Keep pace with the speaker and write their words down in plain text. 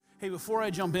Hey, before I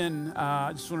jump in,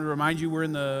 I just want to remind you we're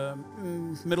in the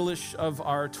middle-ish of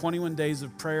our 21 days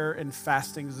of prayer and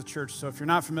fasting as a church. So if you're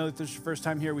not familiar with this, your first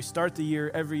time here, we start the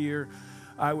year every year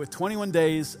with 21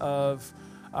 days of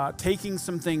taking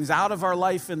some things out of our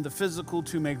life in the physical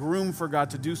to make room for God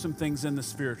to do some things in the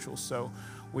spiritual. So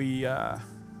we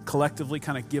collectively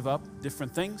kind of give up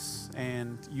different things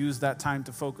and use that time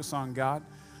to focus on God.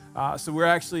 So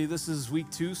this is week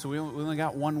 2, so we only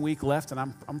got 1 week left, and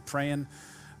I'm praying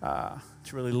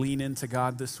to really lean into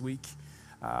God this week.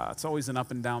 It's always an up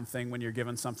and down thing when you're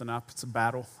giving something up. It's a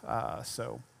battle.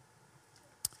 So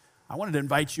I wanted to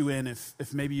invite you in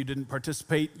if maybe you didn't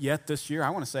participate yet this year. I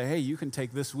want to say, hey, you can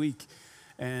take this week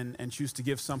and choose to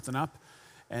give something up.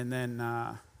 And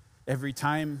then every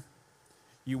time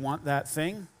you want that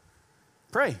thing,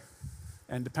 pray.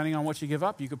 And depending on what you give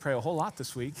up, you could pray a whole lot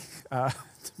this week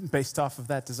based off of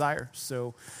that desire.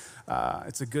 So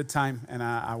it's a good time, and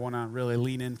I want to really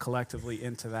lean in collectively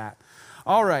into that.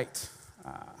 All right,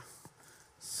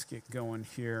 let's get going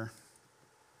here.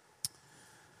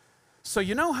 So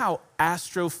you know how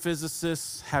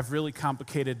astrophysicists have really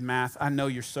complicated math? I know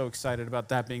you're so excited about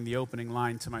that being the opening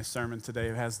line to my sermon today.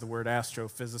 It has the word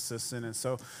astrophysicists in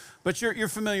it. But you're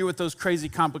familiar with those crazy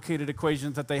complicated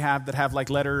equations that they have that have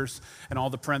like letters and all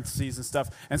the parentheses and stuff.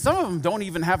 And some of them don't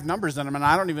even have numbers in them. And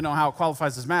I don't even know how it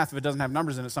qualifies as math if it doesn't have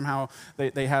numbers in it. Somehow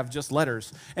they have just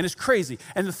letters. And it's crazy.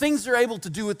 And the things they're able to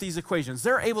do with these equations,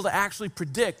 they're able to actually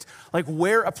predict like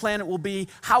where a planet will be,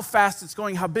 how fast it's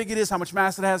going, how big it is, how much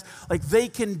mass it has. Like they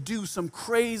can do some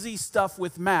crazy stuff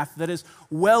with math that is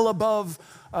well above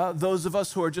those of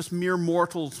us who are just mere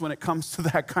mortals when it comes to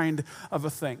that kind of a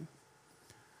thing.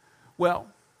 Well,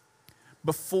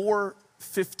 before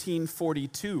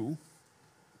 1542,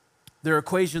 their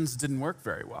equations didn't work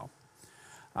very well.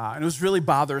 And it was really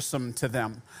bothersome to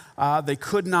them. They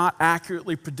could not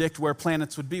accurately predict where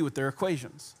planets would be with their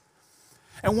equations.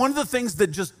 And one of the things that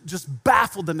just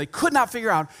baffled them, they could not figure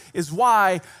out, is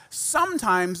why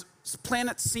sometimes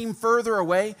planets seem further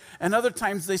away and other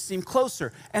times they seem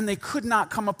closer. And they could not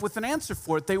come up with an answer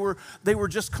for it. They were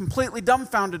just completely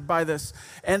dumbfounded by this.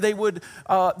 And they would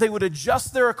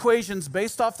adjust their equations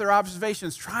based off their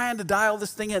observations, trying to dial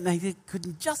this thing in, and they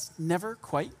could just never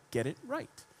quite get it right.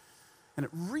 And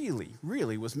it really,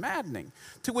 really was maddening.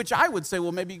 To which I would say,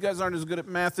 well, maybe you guys aren't as good at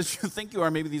math as you think you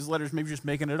are. Maybe these letters, maybe you're just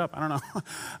making it up. I don't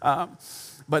know.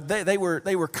 But they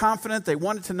were confident. They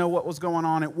wanted to know what was going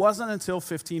on. It wasn't until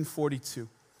 1542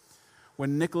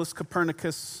 when Nicholas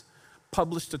Copernicus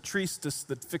published a treatise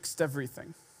that fixed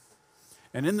everything.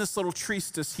 And in this little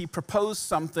treatise, he proposed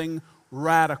something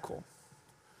radical.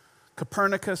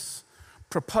 Copernicus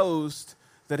proposed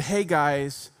that, hey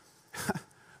guys,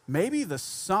 maybe the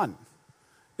sun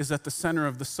is at the center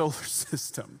of the solar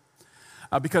system.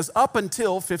 Because up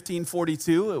until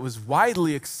 1542, it was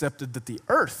widely accepted that the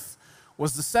Earth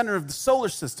was the center of the solar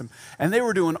system. And they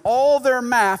were doing all their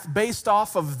math based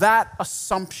off of that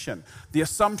assumption, the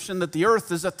assumption that the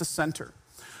Earth is at the center.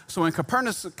 So when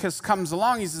Copernicus comes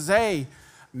along, he says, hey,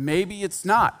 maybe it's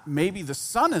not. Maybe the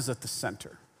sun is at the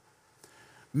center.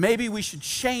 Maybe we should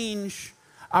change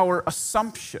our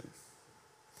assumption.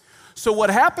 So what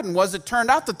happened was it turned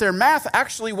out that their math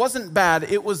actually wasn't bad.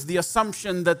 It was the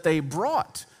assumption that they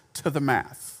brought to the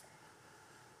math.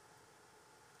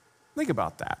 Think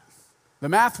about that. The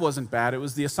math wasn't bad. It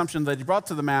was the assumption that they brought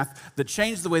to the math that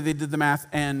changed the way they did the math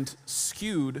and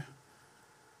skewed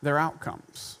their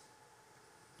outcomes.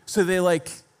 So they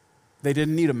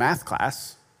didn't need a math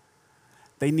class.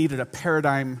 They needed a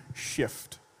paradigm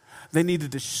shift. They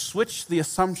needed to switch the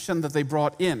assumption that they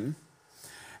brought in,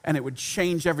 and it would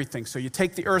change everything. So you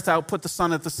take the Earth out, put the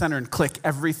sun at the center, and click,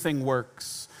 everything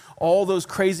works. All those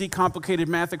crazy, complicated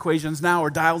math equations now are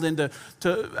dialed into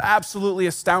absolutely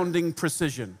astounding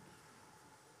precision.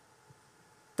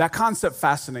 That concept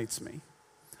fascinates me.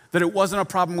 That it wasn't a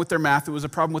problem with their math, it was a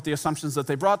problem with the assumptions that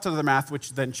they brought to the math,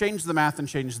 which then changed the math and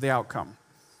changed the outcome.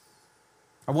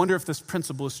 I wonder if this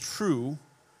principle is true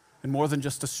in more than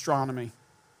just astronomy.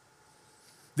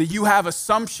 That you have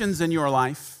assumptions in your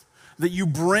life that you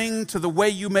bring to the way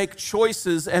you make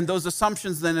choices, and those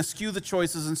assumptions then eschew the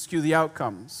choices and skew the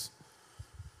outcomes.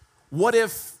 What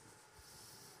if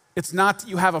it's not that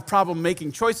you have a problem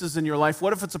making choices in your life?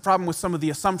 What if it's a problem with some of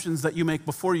the assumptions that you make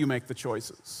before you make the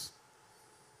choices?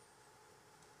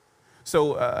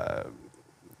 So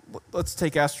let's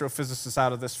take astrophysicists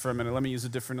out of this for a minute. Let me use a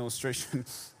different illustration.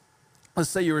 Let's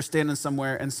say you were standing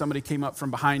somewhere and somebody came up from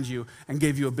behind you and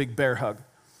gave you a big bear hug.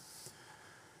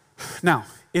 Now,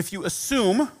 if you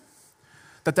assume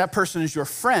that person is your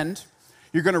friend,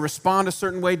 you're going to respond a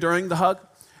certain way during the hug,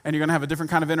 and you're going to have a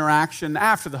different kind of interaction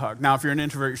after the hug. Now, if you're an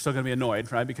introvert, you're still going to be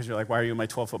annoyed, right? Because you're like, why are you in my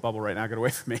 12-foot bubble right now? Get away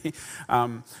from me.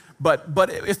 But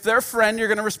if they're a friend, you're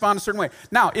going to respond a certain way.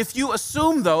 Now, if you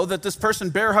assume, though, that this person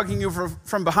bear hugging you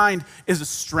from behind is a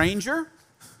stranger,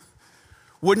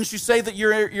 wouldn't you say that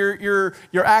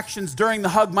your actions during the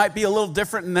hug might be a little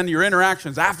different, and then your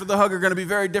interactions after the hug are going to be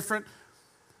very different?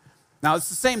 Now, it's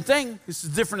the same thing. It's a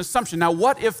different assumption. Now,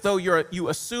 what if, though, you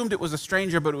assumed it was a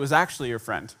stranger, but it was actually your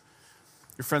friend?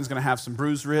 Your friend's going to have some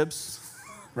bruised ribs,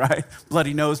 right?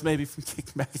 Bloody nose maybe from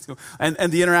kicking back.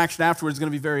 And the interaction afterwards is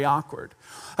going to be very awkward.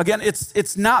 Again,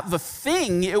 it's not the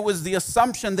thing. It was the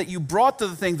assumption that you brought to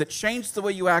the thing that changed the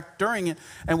way you act during it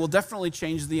and will definitely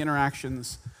change the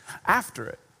interactions after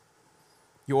it.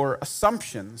 Your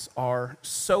assumptions are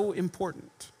so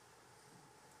important.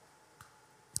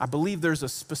 I believe there's a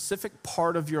specific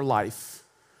part of your life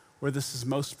where this is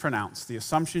most pronounced. The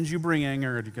assumptions you bring in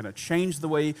are going to change the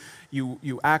way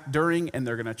you act during, and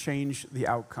they're going to change the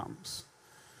outcomes.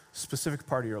 Specific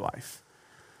part of your life.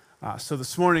 So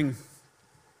this morning,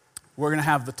 we're going to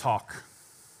have the talk.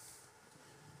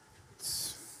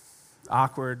 It's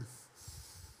awkward,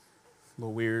 a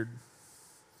little weird,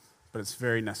 but it's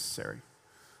very necessary.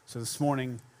 So this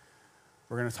morning,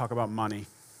 we're going to talk about money.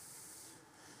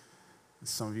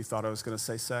 Some of you thought I was going to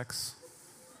say sex.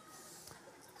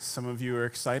 Some of you are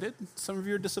excited. Some of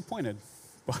you are disappointed.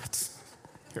 But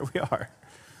here we are.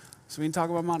 So we can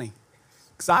talk about money.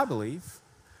 Because I believe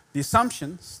the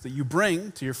assumptions that you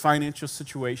bring to your financial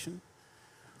situation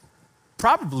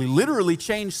probably literally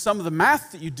change some of the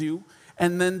math that you do,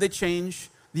 and then they change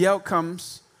the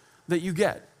outcomes that you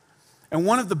get. And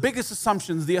one of the biggest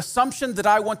assumptions, the assumption that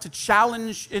I want to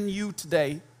challenge in you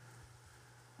today,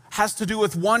 has to do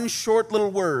with one short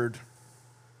little word.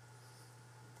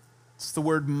 It's the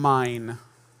word mine.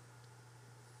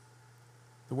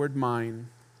 The word mine.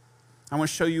 I want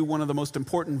to show you one of the most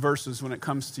important verses when it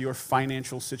comes to your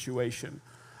financial situation.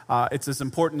 It's as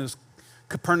important as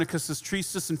Copernicus's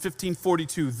treatise in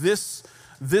 1542.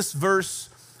 This verse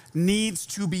needs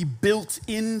to be built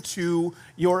into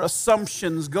your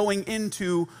assumptions going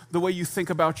into the way you think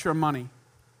about your money.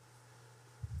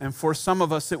 And for some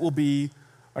of us, it will be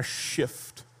a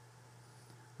shift.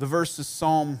 The verse is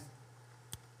Psalm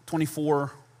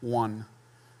 24:1.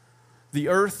 The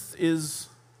earth is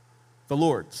the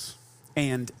Lord's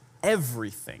and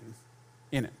everything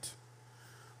in it.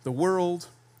 The world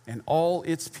and all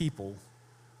its people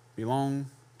belong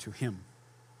to Him.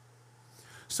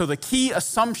 So the key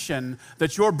assumption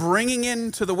that you're bringing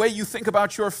into the way you think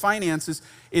about your finances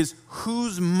is,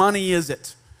 whose money is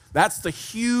it? That's the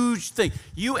huge thing.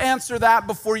 You answer that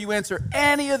before you answer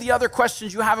any of the other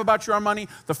questions you have about your money.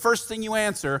 The first thing you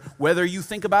answer, whether you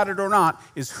think about it or not,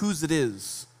 is whose it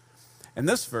is. And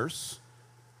this verse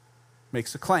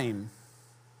makes a claim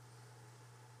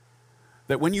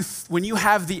that when you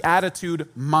have the attitude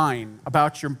mine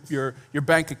about your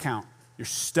bank account, your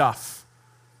stuff,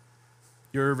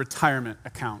 your retirement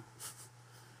account,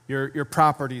 your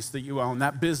properties that you own,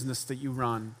 that business that you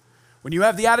run, when you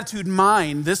have the attitude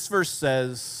mine, this verse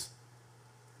says,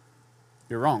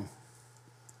 you're wrong.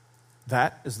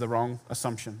 That is the wrong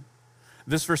assumption.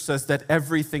 This verse says that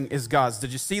everything is God's.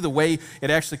 Did you see the way it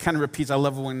actually kind of repeats? I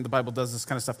love when the Bible does this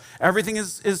kind of stuff. Everything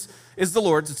is the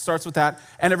Lord's. It starts with that,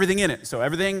 and everything in it. So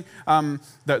everything,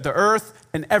 the earth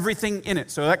and everything in it.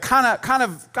 So that kind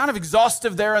of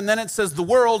exhaustive there, and then it says the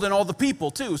world and all the people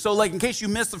too. So like in case you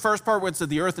missed the first part where it said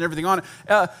the earth and everything on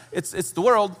it, it's the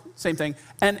world, same thing,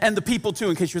 and the people too.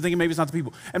 In case you're thinking maybe it's not the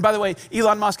people. And by the way,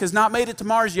 Elon Musk has not made it to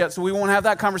Mars yet, so we won't have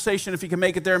that conversation if he can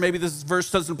make it there. Maybe this verse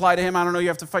doesn't apply to him. I don't know. You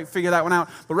have to figure that one out.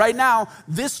 But right now,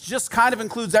 this just kind of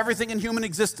includes everything in human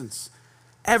existence.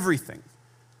 Everything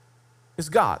is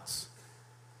God's.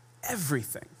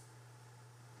 Everything.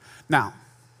 Now,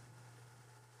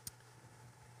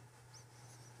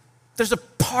 there's a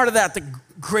part of that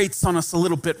grates on us a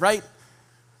little bit, right?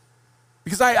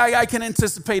 Because I can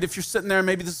anticipate if you're sitting there,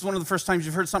 maybe this is one of the first times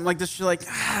you've heard something like this, you're like,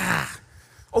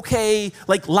 okay,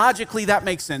 like logically that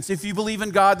makes sense. If you believe in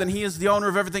God, then He is the owner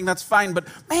of everything, that's fine. But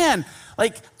man,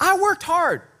 like I worked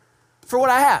hard for what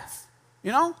I have.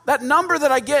 You know, that number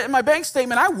that I get in my bank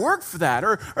statement, I work for that.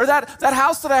 Or that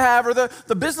house that I have, or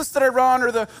the business that I run,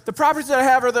 or the properties that I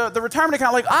have, or the retirement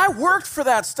account. Like I worked for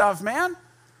that stuff, man.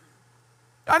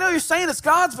 I know you're saying it's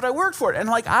God's, but I worked for it. And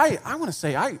like I want to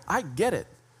say, I get it.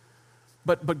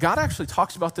 But God actually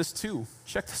talks about this too.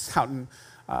 Check this out in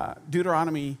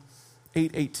Deuteronomy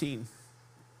 8:18.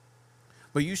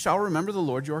 But you shall remember the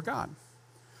Lord your God,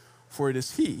 for it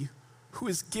is He who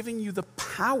is giving you the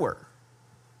power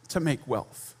to make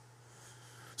wealth.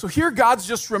 So here God's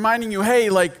just reminding you, hey,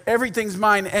 like everything's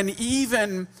mine, and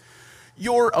even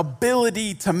your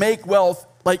ability to make wealth,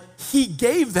 like he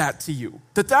gave that to you.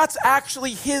 That's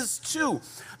actually his too.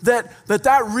 That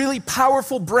really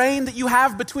powerful brain that you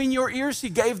have between your ears,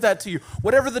 he gave that to you.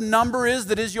 Whatever the number is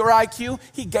that is your IQ,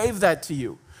 he gave that to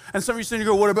you. And some of you saying, you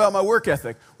go, what about my work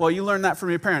ethic? Well, you learned that from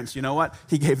your parents. You know what?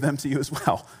 He gave them to you as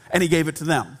well. And he gave it to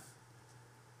them.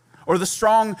 Or the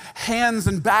strong hands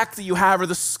and back that you have, or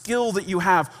the skill that you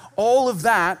have, all of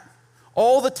that,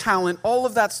 all the talent, all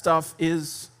of that stuff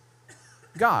is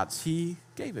God's. He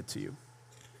gave it to you.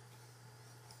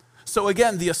 So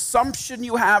again, the assumption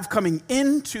you have coming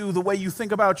into the way you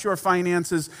think about your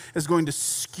finances is going to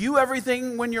skew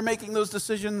everything when you're making those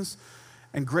decisions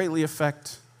and greatly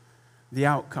affect the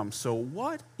outcome. So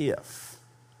what if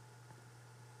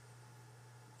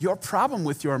your problem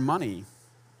with your money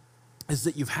is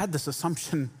that you've had this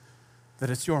assumption that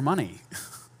it's your money?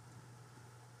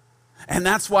 And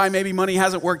that's why maybe money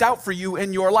hasn't worked out for you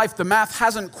in your life. The math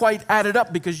hasn't quite added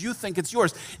up because you think it's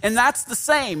yours. And that's the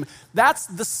same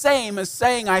as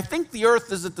saying, I think the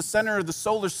earth is at the center of the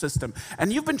solar system.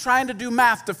 And you've been trying to do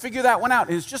math to figure that one out.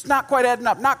 And it's just not quite adding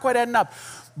up.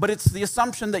 But it's the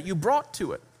assumption that you brought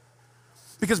to it.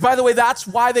 Because, by the way, that's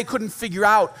why they couldn't figure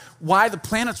out why the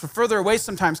planets were further away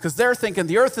sometimes, because they're thinking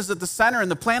the earth is at the center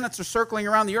and the planets are circling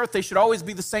around the earth. They should always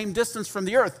be the same distance from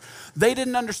the earth. They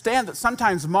didn't understand that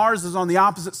sometimes Mars is on the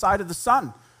opposite side of the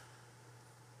sun.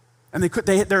 And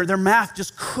their math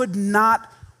just could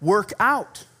not work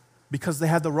out because they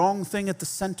had the wrong thing at the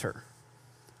center.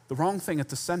 The wrong thing at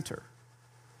the center.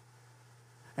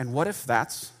 And what if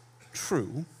that's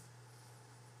true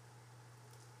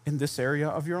in this area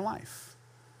of your life?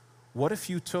 What if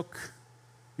you took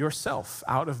yourself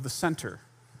out of the center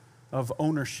of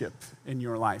ownership in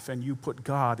your life and you put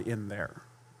God in there?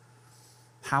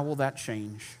 How will that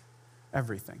change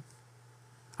everything?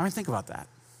 I mean, think about that.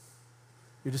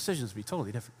 Your decisions will be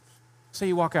totally different. Say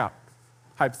you walk out,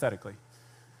 hypothetically,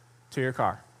 to your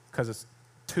car because it's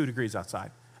 2 degrees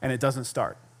outside and it doesn't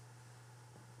start.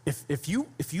 If you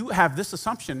have this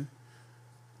assumption,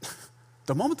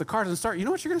 the moment the car doesn't start, you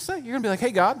know what you're going to say? You're going to be like,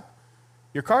 hey, God,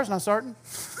 your car's not starting.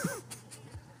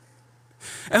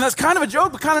 And that's kind of a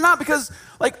joke, but kind of not, because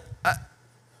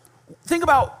think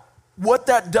about what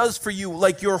that does for you,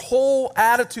 like your whole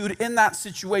attitude in that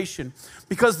situation.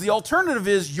 Because the alternative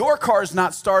is your car's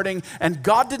not starting and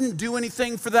God didn't do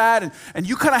anything for that. And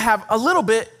you kind of have a little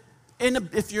bit,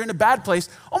 if you're in a bad place,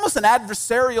 almost an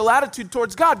adversarial attitude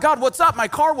towards God. God, what's up? My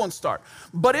car won't start.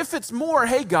 But if it's more,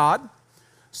 hey, God,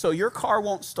 so your car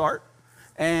won't start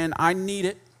and I need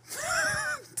it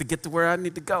to get to where I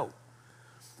need to go.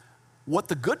 What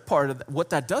the good part of what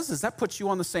that does is that puts you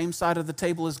on the same side of the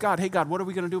table as God. Hey, God, what are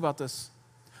we going to do about this?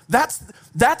 That's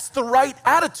the right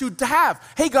attitude to have.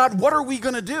 Hey, God, what are we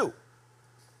going to do?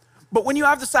 But when you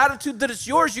have this attitude that it's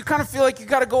yours, you kind of feel like you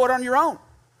got to go it on your own.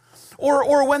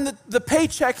 Or when the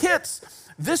paycheck hits,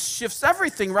 this shifts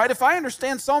everything, right? If I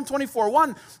understand Psalm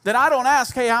 24:1, then I don't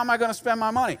ask, hey, how am I going to spend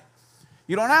my money?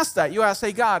 You don't ask that. You ask,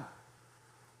 hey, God,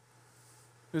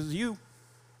 this is you.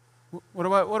 What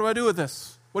do I do with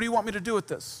this? What do you want me to do with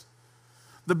this?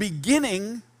 The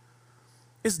beginning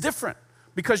is different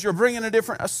because you're bringing a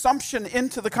different assumption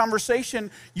into the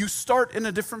conversation. You start in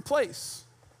a different place.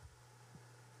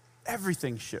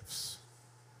 Everything shifts.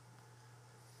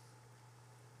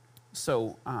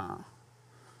 So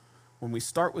when we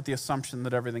start with the assumption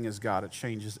that everything is God, it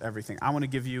changes everything. I want to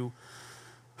give you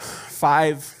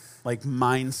 5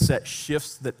 mindset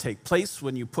shifts that take place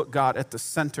when you put God at the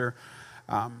center.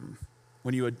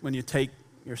 When you take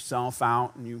yourself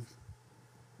out and you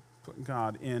put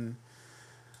God in.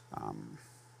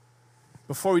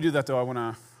 Before we do that, though, I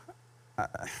want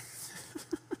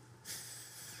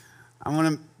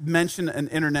to mention an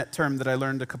internet term that I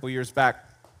learned a couple years back,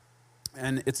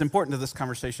 and it's important to this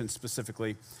conversation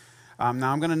specifically.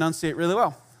 Now, I'm going to enunciate really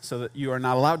well so that you are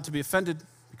not allowed to be offended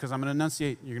because I'm going to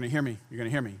enunciate. You're going to hear me. You're going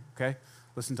to hear me, okay?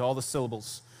 Listen to all the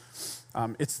syllables.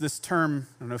 It's this term,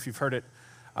 I don't know if you've heard it,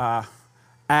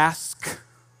 ask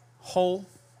hole.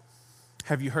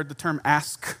 Have you heard the term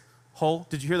ask hole?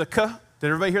 Did you hear the k? Did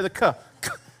everybody hear the k?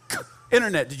 K.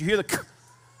 Internet, did you hear the k?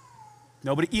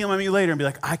 Nobody email me later and be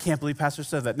like, I can't believe Pastor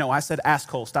said that. No, I said ask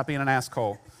hole. Stop being an ask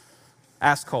hole.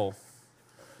 Ask hole.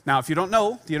 Now, if you don't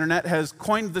know, the internet has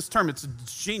coined this term. It's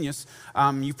genius.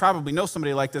 You probably know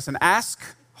somebody like this. An ask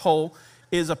hole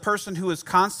is a person who is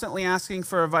constantly asking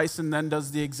for advice and then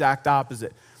does the exact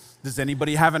opposite. Does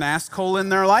anybody have an ask hole in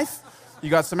their life? You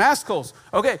got some assholes.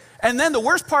 Okay, and then the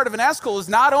worst part of an asshole is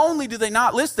not only do they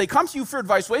not listen, they come to you for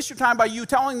advice, waste your time by you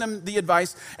telling them the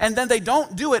advice, and then they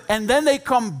don't do it, and then they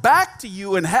come back to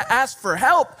you and ask for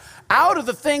help out of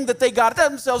the thing that they got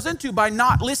themselves into by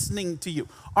not listening to you.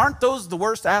 Aren't those the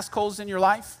worst assholes in your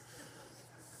life?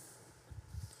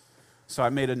 So I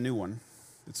made a new one.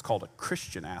 It's called a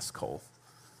Christian asshole.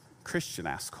 Christian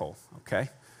asshole, okay?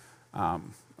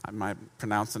 Am I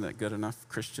pronouncing it good enough?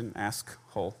 Christian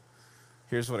asshole.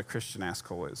 Here's what a Christian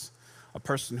asshole is. A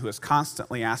person who is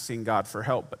constantly asking God for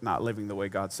help but not living the way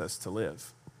God says to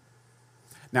live.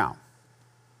 Now,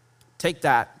 take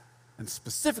that and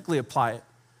specifically apply it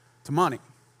to money.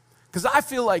 Because I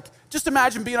feel like, just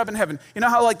imagine being up in heaven. You know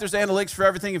how like there's analytics for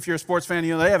everything? If you're a sports fan,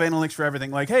 you know, they have analytics for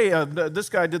everything. Like, hey, this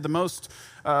guy did the most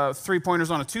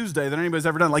three-pointers on a Tuesday that anybody's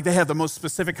ever done. Like they have the most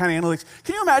specific kind of analytics.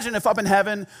 Can you imagine if up in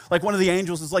heaven, like one of the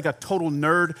angels is like a total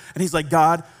nerd, and he's like,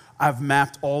 God, I've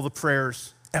mapped all the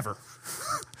prayers ever.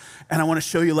 And I want to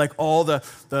show you like all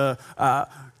the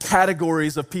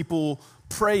categories of people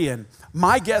praying.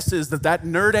 My guess is that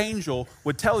nerd angel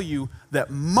would tell you that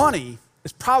money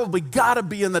is probably got to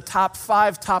be in the top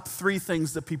 5, top 3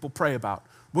 things that people pray about.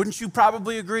 Wouldn't you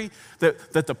probably agree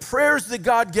that the prayers that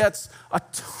God gets, a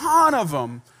ton of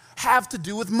them have to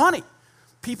do with money?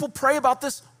 People pray about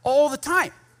this all the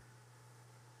time.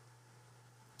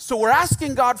 So we're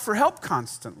asking God for help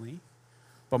constantly,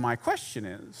 but my question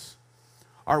is,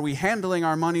 are we handling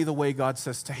our money the way God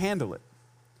says to handle it?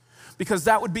 Because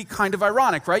that would be kind of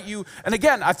ironic, right? And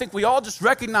again, I think we all just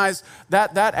recognize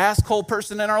that asshole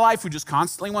person in our life who just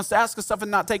constantly wants to ask us stuff and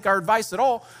not take our advice at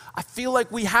all. I feel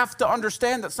like we have to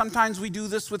understand that sometimes we do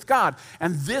this with God.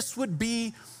 And this would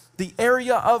be the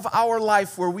area of our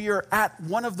life where we are at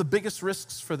one of the biggest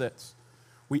risks for this.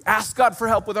 We ask God for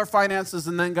help with our finances,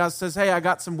 and then God says, hey, I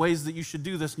got some ways that you should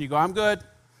do this. And you go, I'm good.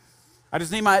 I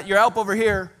just need your help over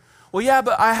here. Well, yeah,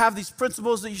 but I have these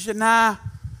principles that you should, I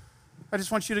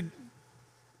just want you to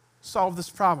solve this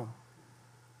problem.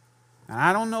 And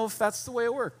I don't know if that's the way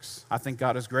it works. I think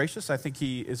God is gracious. I think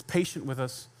he is patient with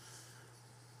us.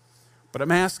 But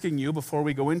I'm asking you, before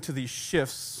we go into these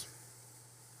shifts,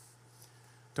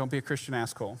 don't be a Christian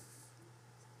asshole.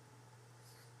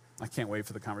 I can't wait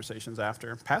for the conversations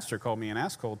after. Pastor called me an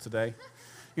asshole today.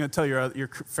 You're going to tell your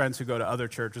friends who go to other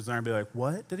churches, they're going to be like,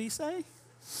 what did he say?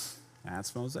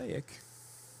 That's Mosaic.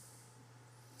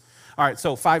 All right,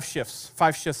 so 5 shifts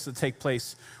that take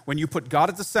place when you put God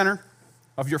at the center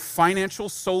of your financial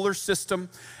solar system,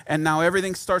 and now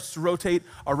everything starts to rotate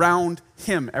around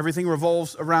him. Everything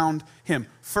revolves around him.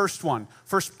 First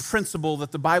principle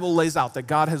that the Bible lays out, that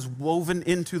God has woven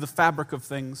into the fabric of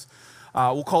things,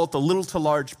 we'll call it the little to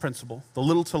large principle,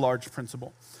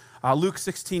 Luke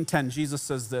 16:10, Jesus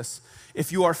says this,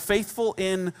 if you are faithful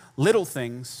in little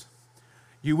things,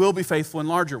 you will be faithful in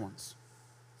larger ones.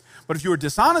 But if you are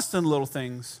dishonest in little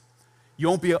things, you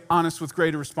won't be honest with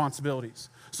greater responsibilities.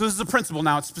 So this is a principle.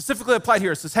 Now, it's specifically applied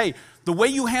here. It says, hey, the way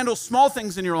you handle small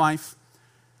things in your life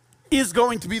is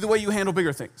going to be the way you handle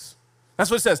bigger things. That's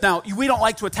what it says. Now, we don't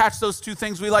like to attach those two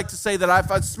things. We like to say that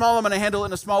if it's small, I'm going to handle it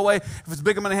in a small way. If it's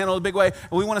big, I'm going to handle it in a big way.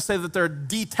 And we want to say that they're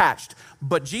detached.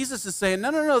 But Jesus is saying,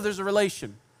 no, there's a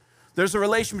relation. There's a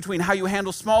relation between how you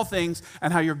handle small things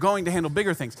and how you're going to handle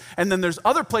bigger things. And then there's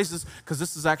other places, because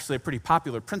this is actually a pretty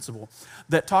popular principle,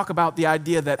 that talk about the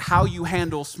idea that how you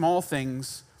handle small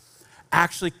things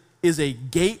actually is a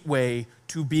gateway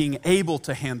to being able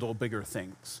to handle bigger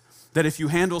things. That if you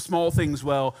handle small things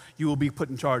well, you will be put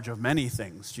in charge of many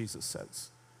things, Jesus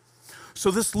says.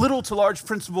 So this little to large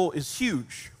principle is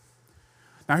huge.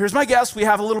 Now here's my guess. We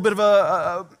have a little bit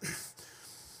of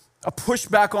a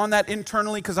pushback on that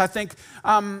internally, because I think,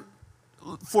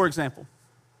 for example,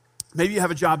 maybe you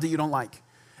have a job that you don't like,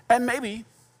 and maybe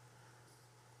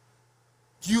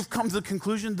you've come to the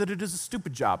conclusion that it is a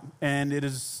stupid job and it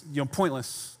is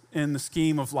pointless in the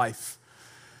scheme of life.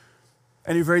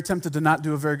 And you're very tempted to not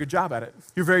do a very good job at it.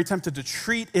 You're very tempted to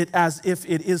treat it as if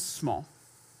it is small.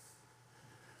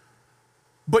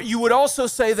 But you would also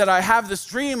say that I have this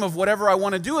dream of whatever I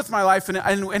want to do with my life,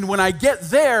 and when I get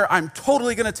there, I'm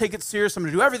totally going to take it serious. I'm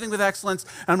going to do everything with excellence,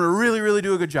 and I'm going to really, really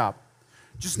do a good job.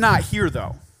 Just not here,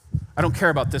 though. I don't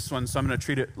care about this one, so I'm going to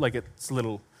treat it like it's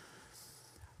little.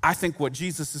 I think what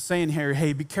Jesus is saying here,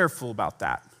 hey, be careful about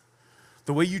that.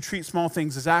 The way you treat small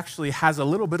things has a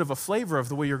little bit of a flavor of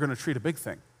the way you're going to treat a big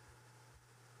thing.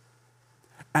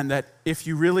 And that if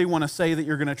you really want to say that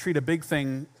you're going to treat a big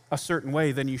thing a certain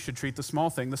way, then you should treat the small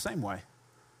thing the same way.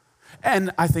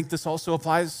 And I think this also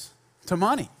applies to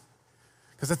money.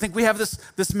 Because I think we have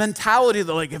this mentality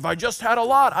that, like, if I just had a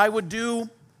lot, I would do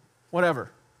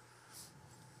whatever.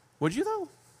 Would you, though?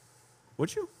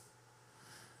 Would you?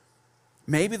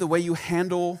 maybe the way you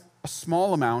handle a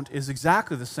small amount is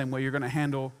exactly the same way you're going to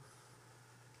handle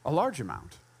a large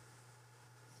amount.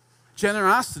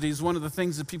 Generosity is one of the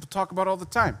things that people talk about all the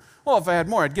time. Well, if I had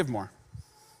more, I'd give more.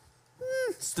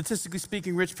 Statistically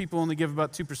speaking, rich people only give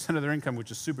about 2% of their income,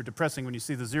 which is super depressing when you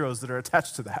see the zeros that are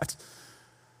attached to that.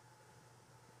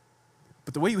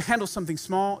 But the way you handle something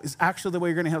small is actually the way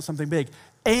you're going to handle something big.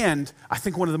 And I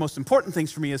think one of the most important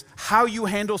things for me is how you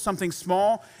handle something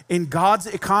small in God's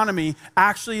economy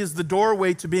actually is the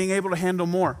doorway to being able to handle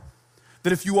more.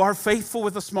 That if you are faithful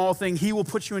with a small thing, He will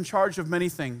put you in charge of many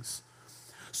things.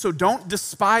 So don't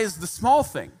despise the small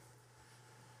thing.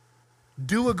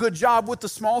 Do a good job with the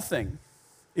small thing.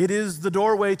 It is the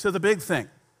doorway to the big thing.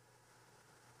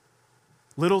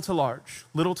 Little to large,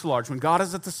 little to large. When God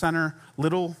is at the center,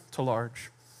 little to large.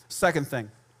 Second thing,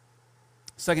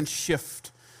 second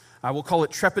shift. I will call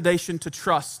it trepidation to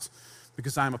trust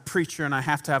because I'm a preacher and I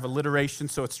have to have alliteration.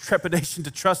 So it's trepidation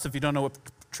to trust. If you don't know what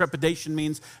trepidation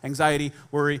means, anxiety,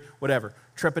 worry, whatever.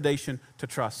 Trepidation to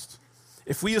trust.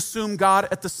 If we assume God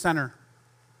at the center,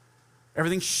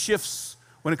 everything shifts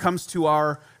when it comes to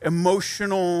our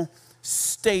emotional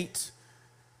state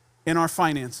in our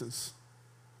finances.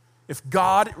 If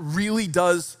God really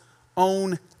does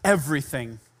own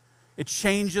everything, it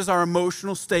changes our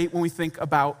emotional state when we think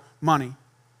about money.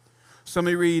 So let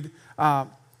me read 1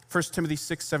 Timothy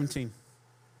 6:17.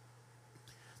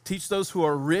 Teach those who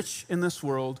are rich in this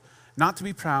world not to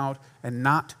be proud and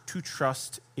not to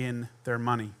trust in their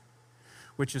money,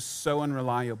 which is so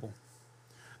unreliable.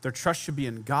 Their trust should be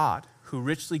in God, who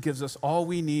richly gives us all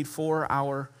we need for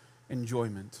our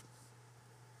enjoyment.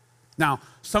 Now,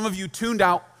 some of you tuned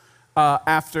out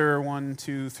after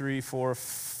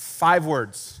 5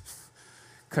 words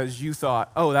because you thought,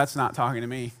 oh, that's not talking to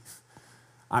me.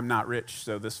 I'm not rich,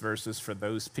 so this verse is for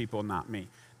those people, not me.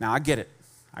 Now, I get it.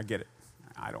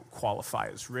 I don't qualify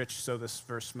as rich, so this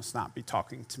verse must not be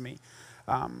talking to me.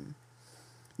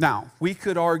 Now, we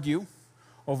could argue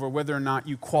over whether or not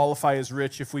you qualify as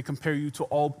rich if we compare you to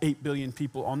all 8 billion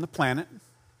people on the planet.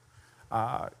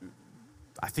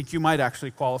 I think you might actually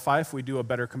qualify if we do a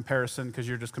better comparison because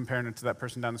you're just comparing it to that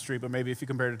person down the street. But maybe if you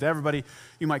compared it to everybody,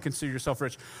 you might consider yourself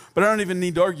rich. But I don't even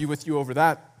need to argue with you over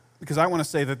that because I want to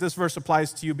say that this verse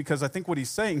applies to you because I think what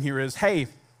he's saying here is, hey,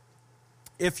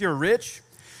 if you're rich,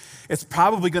 it's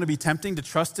probably going to be tempting to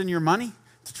trust in your money,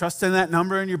 to trust in that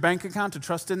number in your bank account, to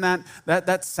trust in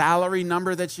that salary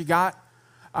number that you got.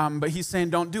 But he's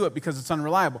saying don't do it because it's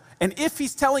unreliable. And if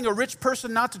he's telling a rich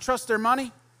person not to trust their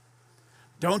money,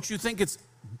 don't you think it's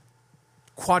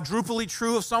quadruply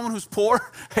true of someone who's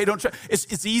poor? Hey, don't trust.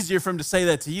 It's easier for him to say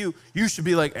that to you. You should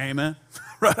be like, amen.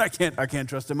 Right? I can't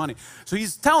trust their money. So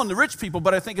he's telling the rich people,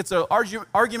 but I think it's an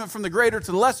argument from the greater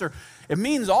to the lesser. It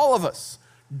means all of us.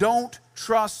 Don't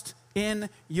trust in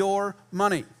your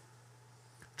money.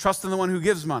 Trust in the one who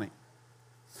gives money.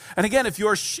 And again, if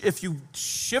you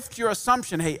shift your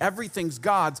assumption, hey, everything's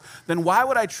God's, then why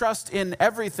would I trust in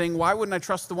everything? Why wouldn't I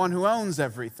trust the one who owns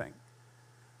everything?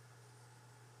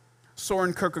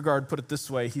 Soren Kierkegaard put it this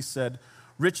way. He said,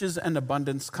 riches and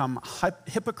abundance come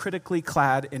hypocritically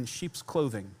clad in sheep's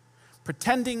clothing,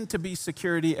 pretending to be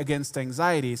security against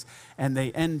anxieties, and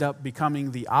they end up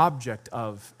becoming the object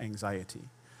of anxiety.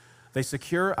 They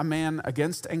secure a man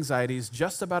against anxieties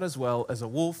just about as well as a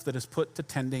wolf that is put to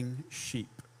tending sheep.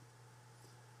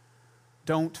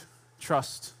 Don't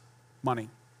trust money.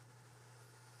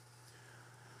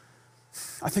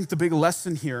 I think the big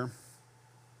lesson here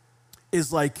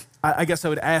is I guess I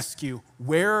would ask you,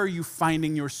 where are you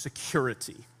finding your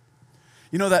security?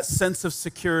 You know, that sense of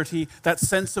security, that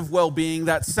sense of well-being,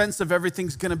 that sense of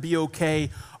everything's going to be okay.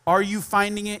 Are you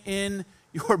finding it in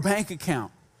your bank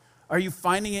account? Are you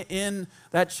finding it in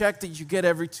that check that you get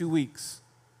every 2 weeks?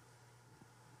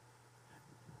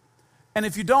 And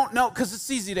if you don't know, because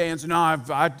it's easy to answer, no,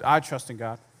 I trust in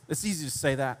God. It's easy to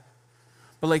say that.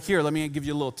 But here, let me give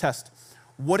you a little test.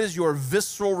 What is your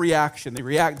visceral reaction,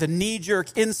 the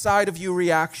knee-jerk inside of you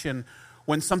reaction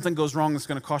when something goes wrong that's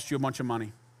going to cost you a bunch of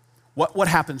money? What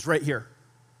happens right here?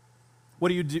 What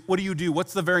do you do?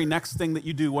 What's the very next thing that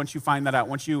you do once you find that out?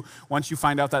 Once you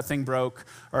find out that thing broke,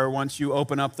 or once you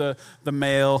open up the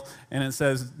mail and it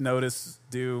says notice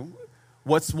due,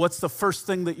 what's the first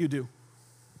thing that you do?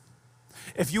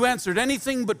 If you answered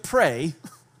anything but pray,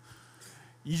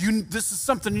 this is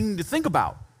something you need to think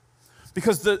about.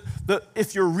 Because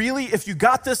if you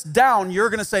got this down, you're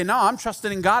going to say, no, I'm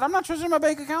trusting in God. I'm not trusting in my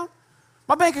bank account.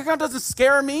 My bank account doesn't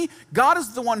scare me. God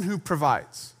is the one who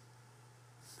provides.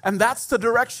 And that's the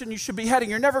direction you should be heading.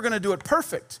 You're never going to do it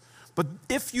perfect. But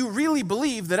if you really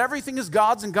believe that everything is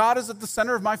God's and God is at the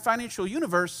center of my financial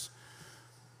universe,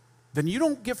 then you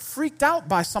don't get freaked out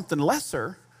by something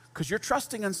lesser because you're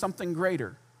trusting in something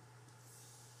greater.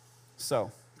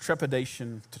 So,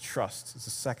 trepidation to trust is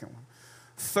the second one.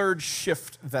 Third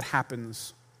shift that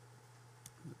happens,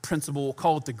 principle, we'll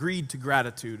call it the greed to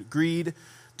gratitude. Greed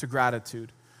to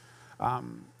gratitude.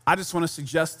 I just want to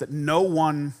suggest that no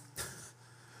one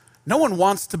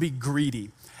wants to be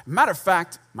greedy. Matter of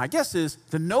fact, my guess is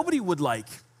that nobody would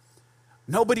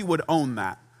own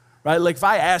that, right? Like if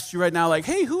I asked you right now, like,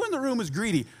 hey, who in the room is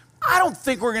greedy? I don't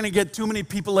think we're going to get too many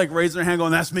people like raising their hand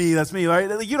going, that's me, right?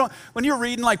 Like, you don't, when you're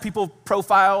reading like people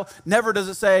profile, never does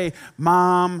it say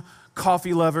mom,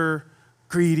 coffee lover,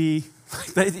 greedy,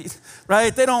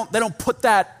 right? They don't put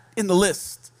that in the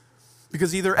list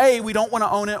because either A, we don't want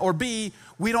to own it, or B,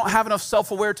 we don't have enough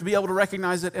self-aware to be able to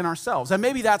recognize it in ourselves. And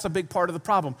maybe that's a big part of the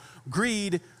problem.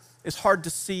 Greed is hard to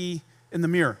see in the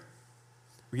mirror.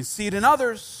 We can see it in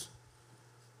others,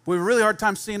 but we have a really hard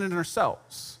time seeing it in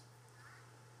ourselves.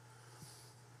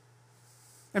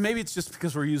 And maybe it's just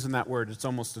because we're using that word. It's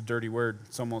almost a dirty word.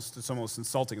 It's almost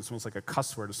insulting. It's almost like a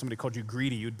cuss word. If somebody called you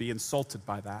greedy, you'd be insulted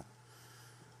by that.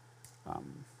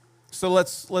 So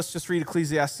let's just read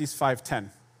Ecclesiastes 5:10.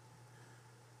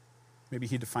 Maybe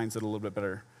he defines it a little bit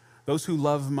better. Those who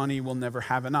love money will never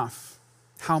have enough.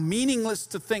 How meaningless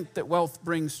to think that wealth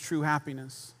brings true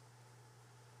happiness.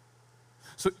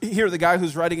 So here the guy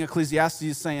who's writing Ecclesiastes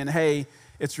is saying, hey,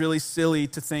 it's really silly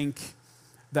to think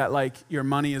that like your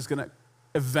money is going to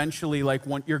eventually, like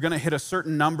you're going to hit a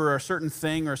certain number or a certain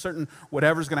thing or a certain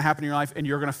whatever's going to happen in your life and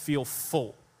you're going to feel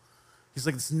full. He's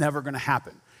like, it's never going to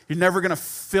happen. You're never going to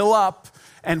fill up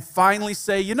and finally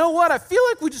say, you know what, I feel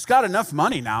like we just got enough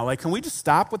money now. Like, can we just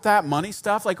stop with that money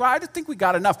stuff? Like, well, I just think we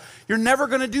got enough. You're never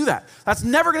going to do that. That's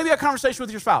never going to be a conversation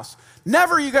with your spouse.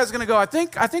 Never are you guys going to go, I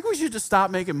think we should just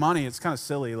stop making money. It's kind of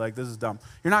silly. Like, this is dumb.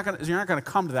 You're not going to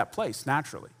come to that place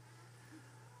naturally.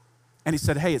 And he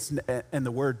said, hey, and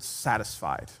the word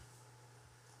satisfied.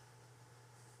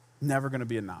 Never going to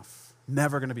be enough.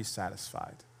 Never going to be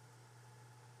satisfied.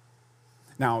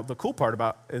 Now, the cool part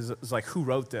about is like who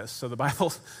wrote this. So the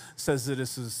Bible says that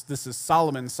this is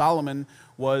Solomon. Solomon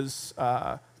was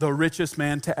the richest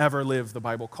man to ever live, the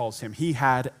Bible calls him. He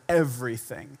had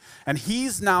everything. And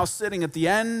he's now sitting at the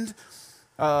end,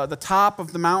 the top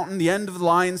of the mountain, the end of the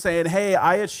line, saying, hey,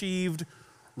 I achieved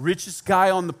richest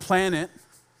guy on the planet.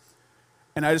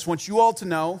 And I just want you all to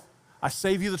know, I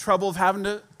save you the trouble of having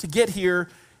to get here.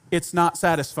 It's not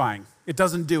satisfying. It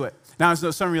doesn't do it. Now, as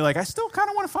though some of you are like, I still kind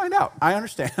of want to find out. I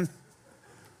understand.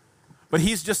 But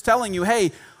he's just telling you,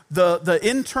 hey, the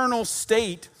internal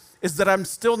state is that I'm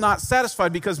still not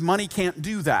satisfied because money can't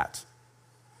do that.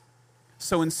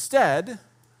 So instead,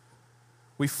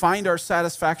 we find our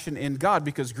satisfaction in God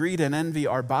because greed and envy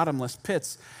are bottomless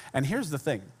pits. And here's the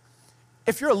thing.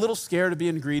 If you're a little scared of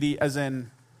being greedy, as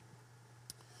in,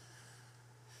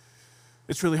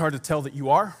 it's really hard to tell that you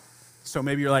are. So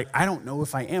maybe you're like, I don't know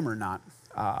if I am or not.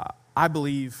 I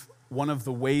believe one of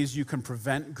the ways you can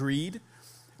prevent greed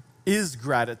is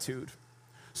gratitude.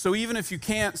 So even if you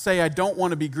can't say, I don't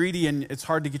want to be greedy, and it's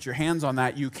hard to get your hands on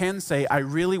that, you can say, I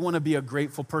really want to be a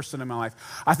grateful person in my life.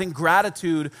 I think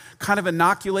gratitude kind of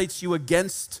inoculates you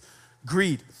against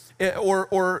greed.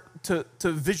 Or to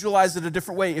visualize it a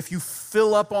different way, if you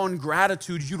fill up on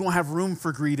gratitude, you don't have room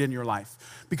for greed in your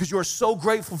life. Because you are so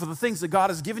grateful for the things that God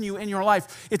has given you in your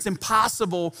life, it's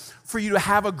impossible for you to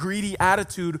have a greedy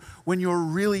attitude when you're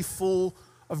really full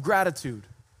of gratitude.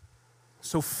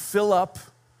 So fill up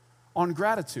on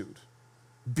gratitude.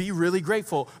 Be really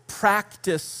grateful.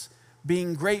 Practice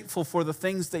being grateful for the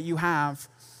things that you have,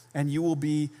 and you will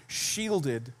be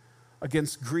shielded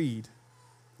against greed.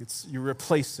 You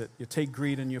replace it. You take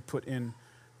greed and you put in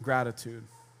gratitude.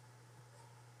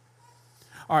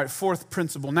 All right, fourth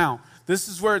principle. Now, this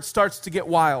is where it starts to get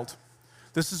wild.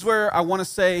 This is where I want to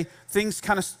say things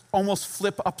kind of almost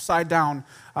flip upside down.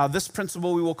 This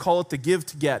principle, we will call it the give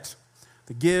to get.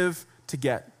 The give to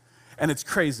get. And it's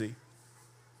crazy.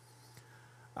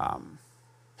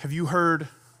 Have you heard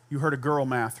of girl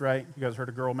math, right? You guys heard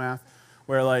of girl math?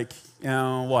 Where like, you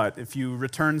know what, if you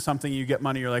return something, you get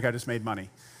money, you're like, I just made money.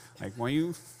 Like, well,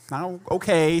 you, no,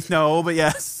 okay, no, but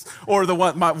yes. Or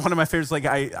one of my favorites, like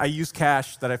I used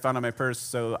cash that I found on my purse,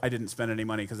 so I didn't spend any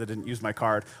money because I didn't use my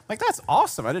card. I'm like, that's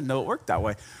awesome. I didn't know it worked that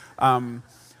way.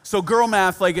 So girl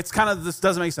math, like it's kind of, this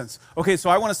doesn't make sense. Okay, so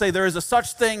I want to say there is a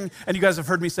such thing, and you guys have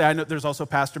heard me say, I know there's also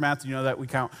pastor math. You know that we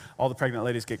count, all the pregnant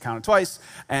ladies get counted twice,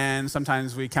 and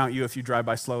sometimes we count you if you drive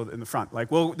by slow in the front.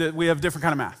 Like, we have different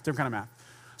kind of math.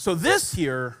 So this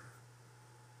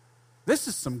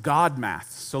is some God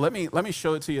math. So let me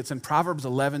show it to you. It's in Proverbs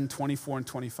 11, 24 and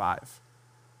 25.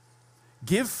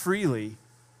 Give freely,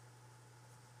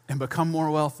 and become more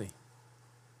wealthy.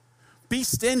 Be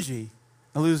stingy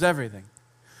and lose everything.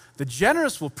 The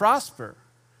generous will prosper,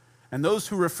 and those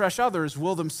who refresh others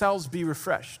will themselves be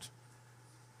refreshed.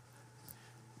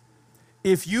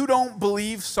 If you don't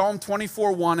believe Psalm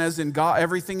 24:1 as in God,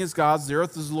 everything is God's, the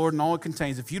earth is the Lord and all it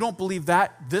contains, if you don't believe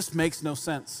that, this makes no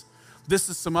sense. This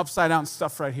is some upside down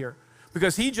stuff right here.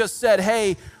 Because he just said,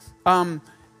 hey,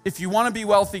 if you want to be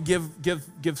wealthy,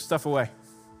 give stuff away.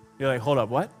 You're like, hold up,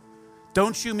 what?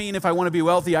 Don't you mean if I want to be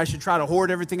wealthy, I should try to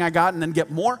hoard everything I got and then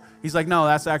get more? He's like, no,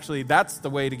 that's the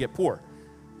way to get poor.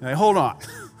 You're like, hold on.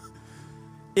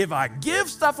 If I give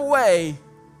stuff away,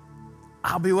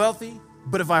 I'll be wealthy.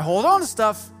 But if I hold on to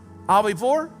stuff, I'll be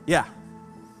poor? Yeah.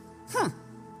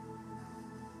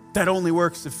 That only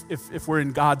works if we're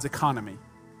in God's economy.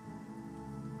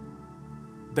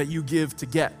 That you give to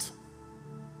get.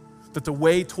 That the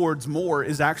way towards more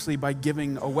is actually by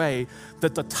giving away.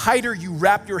 That the tighter you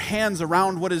wrap your hands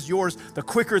around what is yours, the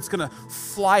quicker it's going to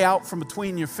fly out from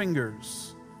between your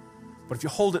fingers. But if you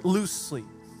hold it loosely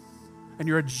and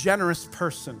you're a generous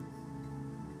person,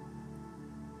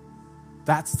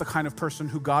 that's the kind of person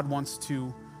who God wants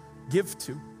to give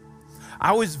to. I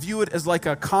always view it as like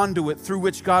a conduit through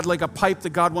which God, like a pipe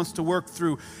that God wants to work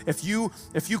through. If you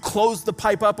close the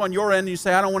pipe up on your end and you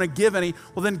say, I don't want to give any,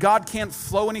 well then God can't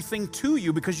flow anything to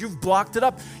you because you've blocked it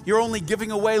up. You're only giving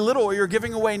away little or you're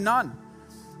giving away none.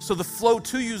 So the flow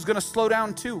to you is going to slow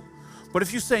down too. But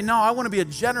if you say, no, I want to be a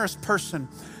generous person,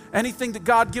 anything that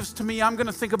God gives to me, I'm going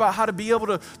to think about how to be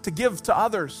able to give to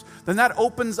others. Then that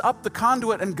opens up the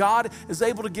conduit and God is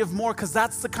able to give more because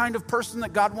that's the kind of person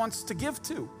that God wants to give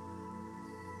to,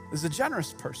 is a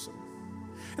generous person.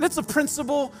 And it's a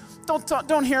principle.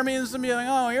 Don't hear me as me like,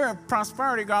 oh, you're a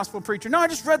prosperity gospel preacher. No, I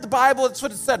just read the Bible. That's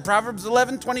what it said. Proverbs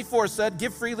 11:24 said,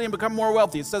 give freely and become more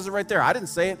wealthy. It says it right there. I didn't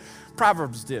say it.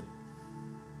 Proverbs did.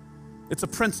 It's a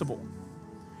principle.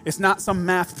 It's not some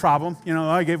math problem. You know,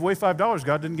 I gave away $5.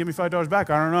 God didn't give me $5 back.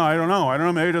 I don't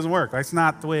know. Maybe it doesn't work. That's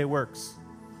not the way it works.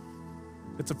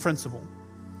 It's a principle.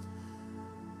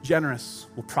 Generous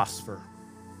will prosper.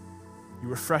 You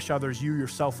refresh others, you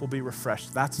yourself will be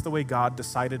refreshed. That's the way God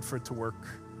decided for it to work.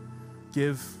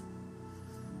 Give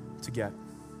to get.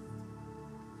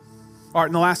 All right,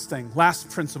 and the last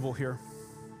principle here.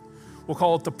 We'll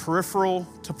call it the peripheral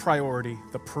to priority.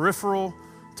 The peripheral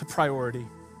to priority.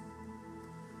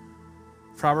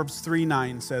 Proverbs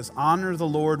 3:9 says, honor the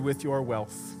Lord with your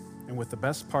wealth and with the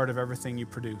best part of everything you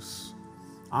produce.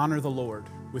 Honor the Lord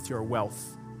with your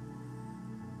wealth.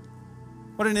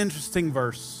 What an interesting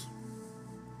verse.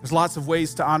 There's lots of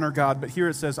ways to honor God, but here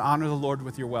it says, honor the Lord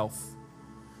with your wealth.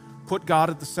 Put God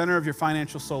at the center of your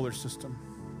financial solar system.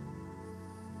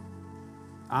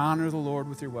 Honor the Lord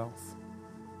with your wealth.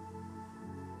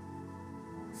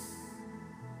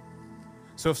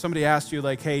 So if somebody asked you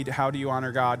like, hey, how do you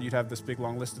honor God? You'd have this big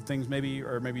long list of things maybe,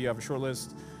 or maybe you have a short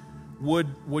list.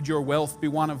 Would your wealth be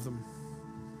one of them?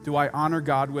 Do I honor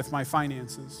God with my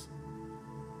finances?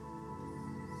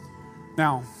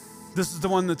 Now, this is the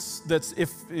one that's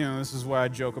if, you know, this is why I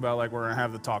joke about like we're going to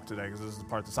have the talk today because this is the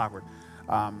part that's awkward.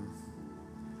 I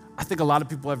think a lot of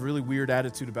people have a really weird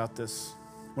attitude about this.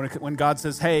 When God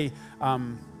says, hey,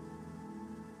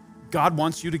 God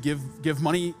wants you to give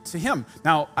money to him.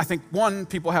 Now, I think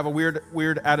people have a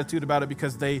weird attitude about it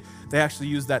because they actually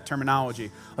use that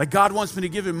terminology. Like, God wants me to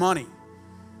give him money.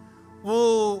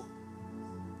 Well,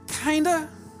 kinda,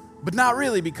 but not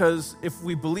really, because if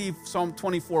we believe Psalm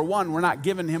 24:1, we're not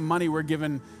giving him money, we're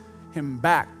giving him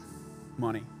back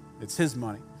money. It's his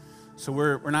money. So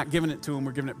we're not giving it to him,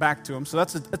 we're giving it back to him. So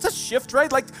that's a shift,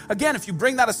 right? Like, again, if you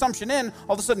bring that assumption in,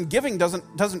 all of a sudden giving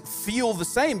doesn't feel the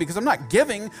same because I'm not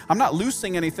giving, I'm not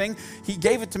loosing anything. He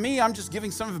gave it to me, I'm just giving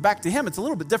some of it back to him. It's a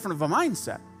little bit different of a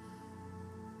mindset.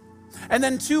 And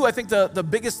then two, I think the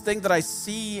biggest thing that I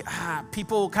see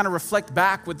people kind of reflect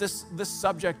back with this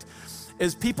subject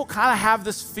is people kind of have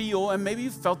this feel, and maybe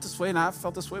you've felt this way, and I've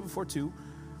felt this way before too,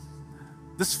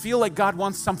 this feel like God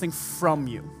wants something from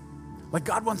you. Like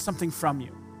God wants something from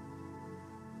you.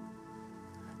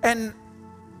 And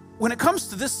when it comes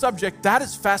to this subject, that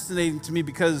is fascinating to me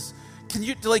because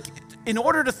in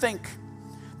order to think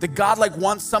that God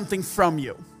wants something from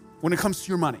you when it comes to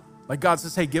your money, like God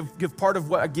says, hey, give part of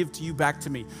what I give to you back to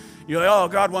me. You're like, oh,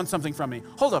 God wants something from me.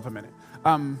 Hold up a minute.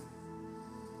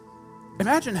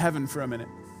 Imagine heaven for a minute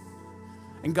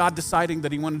and God deciding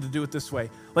that he wanted to do it this way.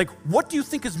 Like, what do you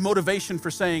think is motivation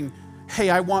for saying, hey,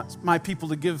 I want my people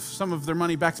to give some of their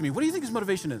money back to me? What do you think his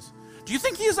motivation is? Do you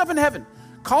think he is up in heaven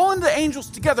calling the angels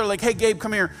together like, hey, Gabe,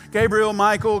 come here. Gabriel,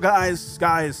 Michael, guys.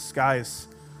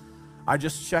 I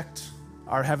just checked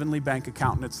our heavenly bank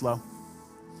account and it's low.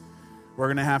 we're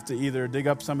going to have to either dig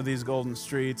up some of these golden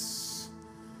streets,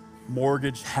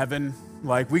 mortgage heaven.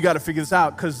 Like, we got to figure this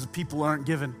out because people aren't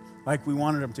giving like we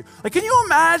wanted them to. Like, can you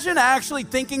imagine actually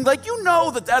thinking, like, you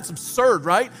know that that's absurd,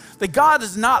 right? That God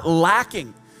is not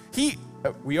lacking.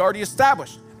 We already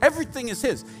established, everything is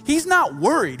his. He's not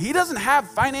worried. He doesn't have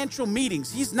financial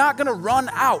meetings. He's not going to run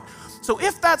out. So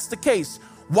if that's the case,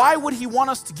 why would he want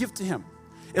us to give to him?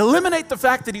 Eliminate the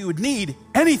fact that he would need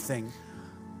anything.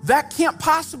 That can't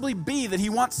possibly be that he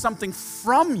wants something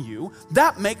from you.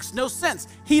 That makes no sense.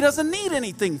 He doesn't need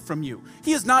anything from you.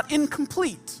 He is not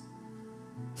incomplete.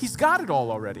 He's got it all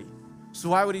already. So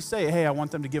why would he say, hey, I want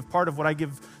them to give part of what I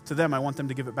give to them, I want them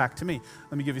to give it back to me?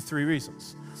 Let me give you 3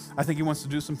 reasons. I think he wants to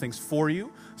do some things for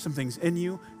you, some things in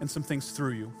you, and some things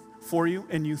through you. For you,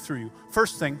 in you, through you.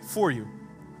 First thing, for you.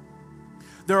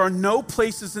 There are no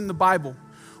places in the Bible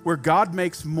where God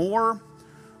makes more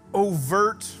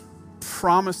overt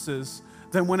promises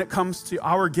than when it comes to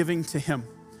our giving to him.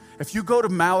 If you go to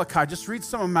Malachi, just read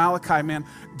some of Malachi, man.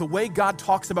 The way God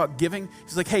talks about giving,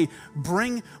 he's like, hey,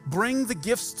 bring the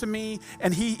gifts to me.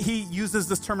 And he uses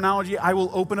this terminology, I will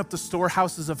open up the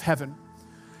storehouses of heaven.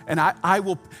 And I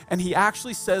will, and he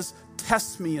actually says,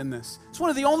 test me in this. It's one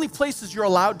of the only places you're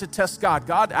allowed to test God.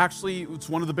 God actually, it's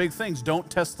one of the big things. Don't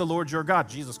test the Lord your God.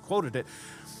 Jesus quoted it.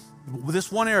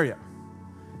 This one area,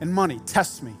 and money,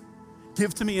 test me.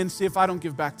 Give to me and see if I don't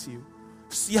give back to you.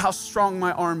 See how strong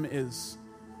my arm is.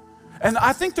 And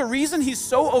I think the reason he's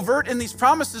so overt in these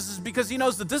promises is because he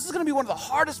knows that this is going to be one of the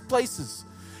hardest places.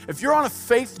 If you're on a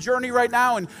faith journey right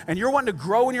now and you're wanting to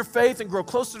grow in your faith and grow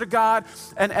closer to God,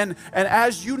 and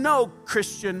as you know,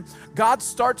 Christian, God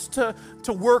starts to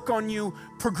work on you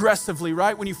progressively,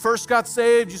 right? When you first got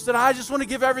saved, you said, I just want to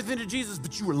give everything to Jesus,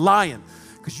 but you were lying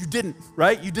because you didn't,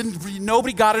 right?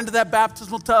 Nobody got into that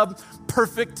baptismal tub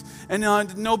perfect, and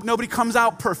nobody comes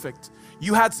out perfect.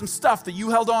 You had some stuff that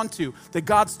you held on to that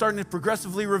God's starting to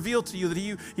progressively reveal to you that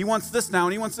he wants this now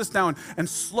and he wants this now. And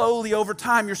slowly over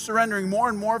time, you're surrendering more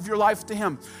and more of your life to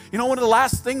him. You know, one of the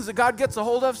last things that God gets a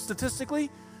hold of statistically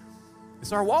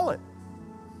is our wallet.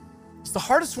 It's the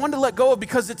hardest one to let go of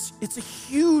because it's a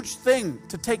huge thing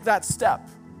to take that step.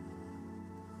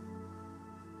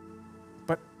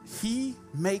 But he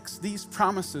makes these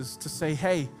promises to say,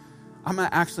 hey, I'm going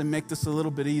to actually make this a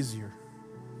little bit easier.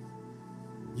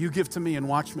 You give to me and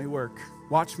watch me work.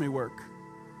 Watch me work.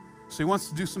 So he wants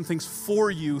to do some things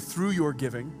for you through your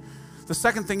giving. The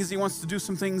second thing is he wants to do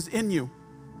some things in you.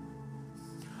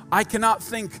 I cannot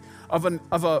think of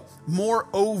a more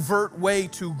overt way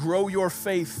to grow your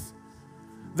faith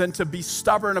than to be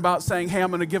stubborn about saying, hey, I'm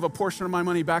going to give a portion of my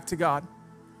money back to God.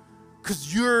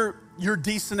 Because you're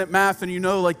decent at math and you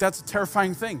know, like, that's a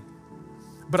terrifying thing.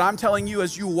 But I'm telling you,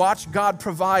 as you watch God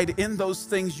provide in those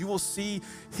things, you will see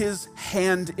his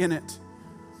hand in it.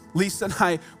 Lisa and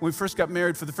I, when we first got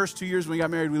married, for the first 2 years when we got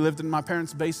married, we lived in my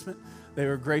parents' basement. They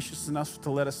were gracious enough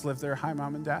to let us live there. Hi,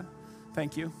 Mom and Dad.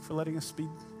 Thank you for letting us be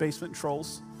basement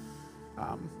trolls.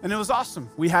 And it was awesome.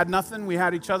 We had nothing. We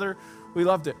had each other. We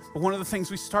loved it. But one of the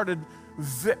things we started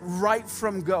right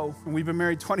from go, and we've been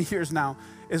married 20 years now,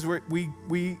 is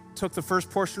we took the first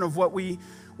portion of what we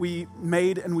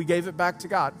made and we gave it back to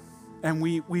God. And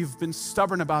we've been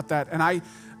stubborn about that. And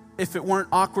if it weren't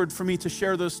awkward for me to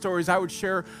share those stories, I would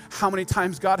share how many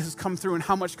times God has come through and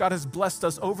how much God has blessed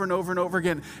us over and over and over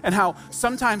again. And how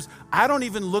sometimes I don't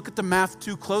even look at the math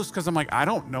too close because I'm like, I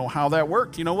don't know how that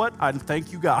worked. You know what? I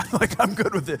thank you, God. Like, I'm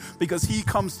good with it because he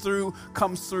comes through.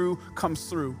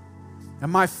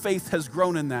 And my faith has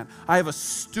grown in that. I have a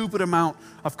stupid amount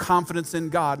of confidence in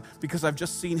God because I've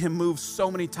just seen him move so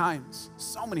many times.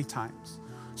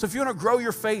 So if you want to grow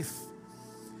your faith,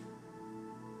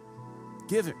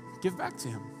 give back to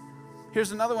him.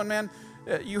 Here's another one, man.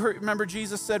 Remember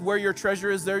Jesus said, where your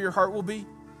treasure is, there your heart will be?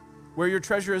 Where your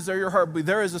treasure is, there your heart will be.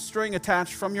 There is a string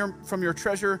attached from your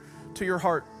treasure to your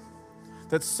heart,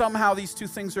 that somehow these two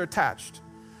things are attached.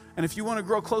 And if you want to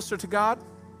grow closer to God,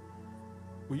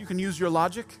 well, you can use your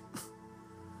logic.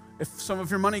 If some of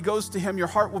your money goes to him, your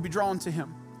heart will be drawn to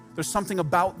him. There's something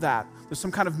about that. There's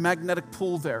some kind of magnetic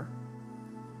pull there.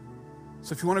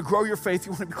 So if you want to grow your faith,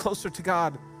 you want to be closer to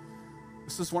God,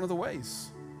 this is one of the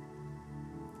ways.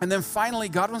 And then finally,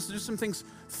 God wants to do some things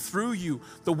through you.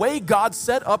 The way God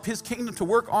set up his kingdom to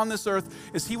work on this earth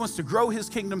is he wants to grow his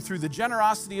kingdom through the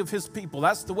generosity of his people.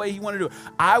 That's the way he wanted to do it.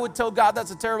 I would tell God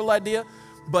that's a terrible idea,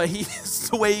 but it's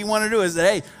the way he wanted to do it. Is that,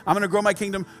 hey, I'm going to grow my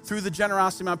kingdom through the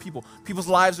generosity of my people. People's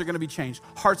lives are going to be changed.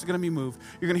 Hearts are going to be moved.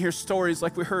 You're going to hear stories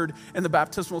like we heard in the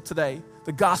baptismal today.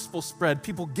 The gospel spread.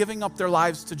 People giving up their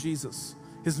lives to Jesus.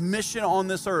 his mission on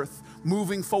this earth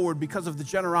moving forward because of the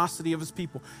generosity of his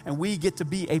people. And we get to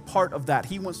be a part of that.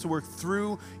 He wants to work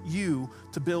through you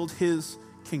to build his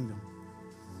kingdom.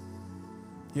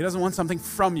 He doesn't want something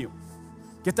from you.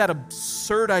 Get that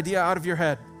absurd idea out of your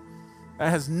head. That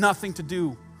has nothing to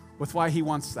do with why he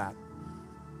wants that.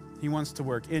 He wants to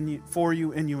work in you, for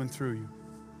you, in you, and through you.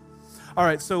 All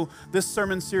right, so this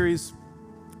sermon series,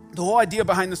 the whole idea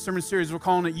behind this sermon series, we're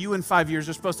calling it You in 5 Years.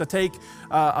 You're supposed to take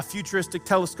a futuristic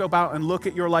telescope out and look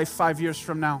at your life 5 years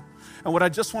from now. And what I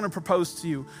just want to propose to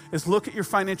you is look at your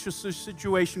financial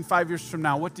situation 5 years from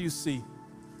now. What do you see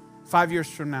 5 years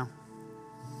from now?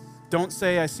 Don't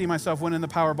say, I see myself winning the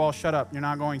Powerball. Shut up. You're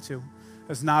not going to.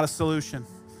 It's not a solution.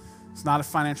 It's not a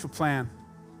financial plan.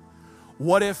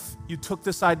 What if you took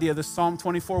this idea, this Psalm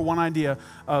 24:1 idea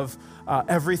of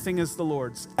everything is the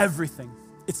Lord's, everything.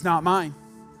 It's not mine.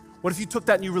 What if you took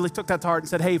that and you really took that to heart and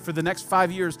said, hey, for the next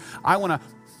 5 years, I want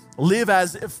to live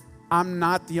as if I'm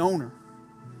not the owner.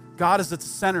 God is at the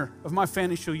center of my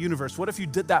financial universe. What if you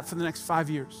did that for the next 5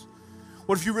 years?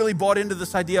 What if you really bought into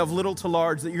this idea of little to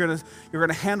large, that you're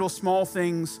gonna handle small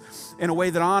things in a way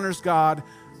that honors God,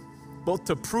 both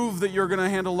to prove that you're going to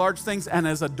handle large things and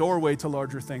as a doorway to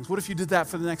larger things? What if you did that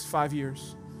for the next 5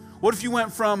 years? What if you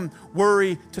went from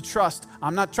worry to trust?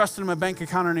 I'm not trusting in my bank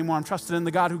account anymore. I'm trusting in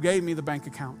the God who gave me the bank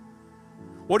account.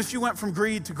 What if you went from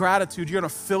greed to gratitude? You're going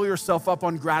to fill yourself up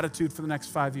on gratitude for the next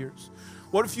 5 years.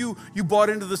 What if you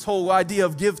bought into this whole idea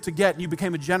of give to get and you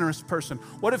became a generous person?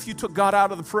 What if you took God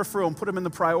out of the peripheral and put him in the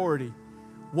priority?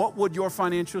 What would your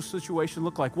financial situation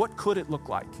look like? What could it look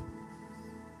like?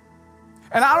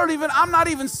 And I'm not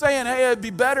even saying, hey, it'd be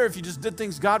better if you just did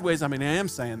things God ways. I mean, I am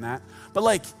saying that. But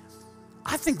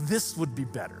I think this would be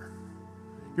better.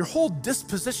 Your whole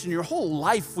disposition, your whole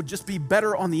life would just be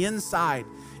better on the inside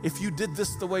if you did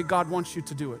this the way God wants you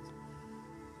to do it.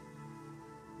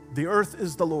 The earth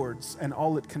is the Lord's and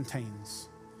all it contains.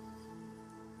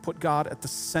 Put God at the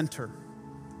center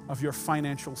of your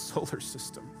financial solar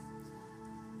system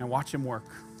and watch him work.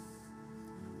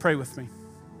 Pray with me.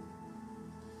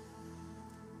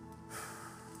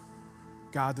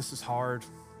 God, this is hard.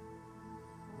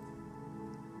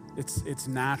 It's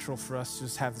natural for us to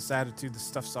just have this attitude, this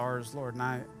stuff's ours, Lord,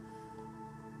 and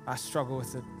I struggle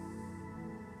with it.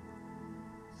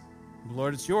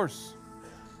 Lord, it's yours.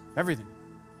 Everything.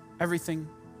 Everything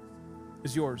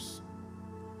is yours.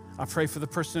 I pray for the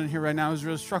person in here right now who's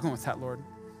really struggling with that, Lord.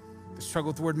 They struggle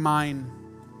with the word mine.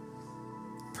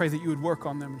 Pray that you would work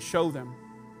on them and show them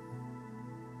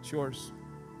it's yours.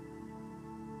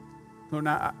 Lord,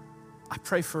 I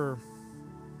pray for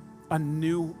a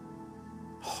new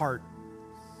heart,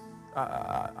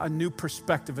 a new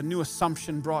perspective, a new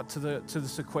assumption brought to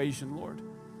this equation, Lord.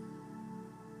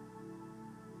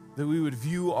 That we would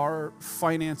view our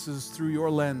finances through your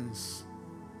lens.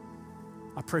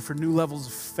 I pray for new levels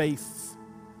of faith,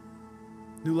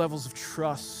 new levels of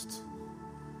trust,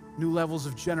 new levels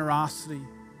of generosity,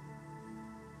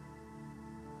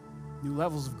 new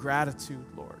levels of gratitude,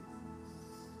 Lord.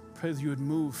 Pray that you would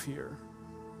move here.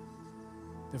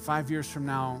 That 5 years from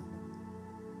now,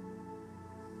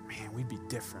 man, we'd be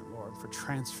different, Lord, for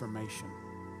transformation.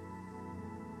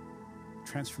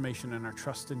 Transformation in our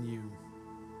trust in you.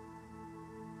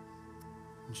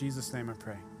 In Jesus' name I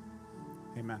pray.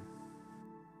 Amen.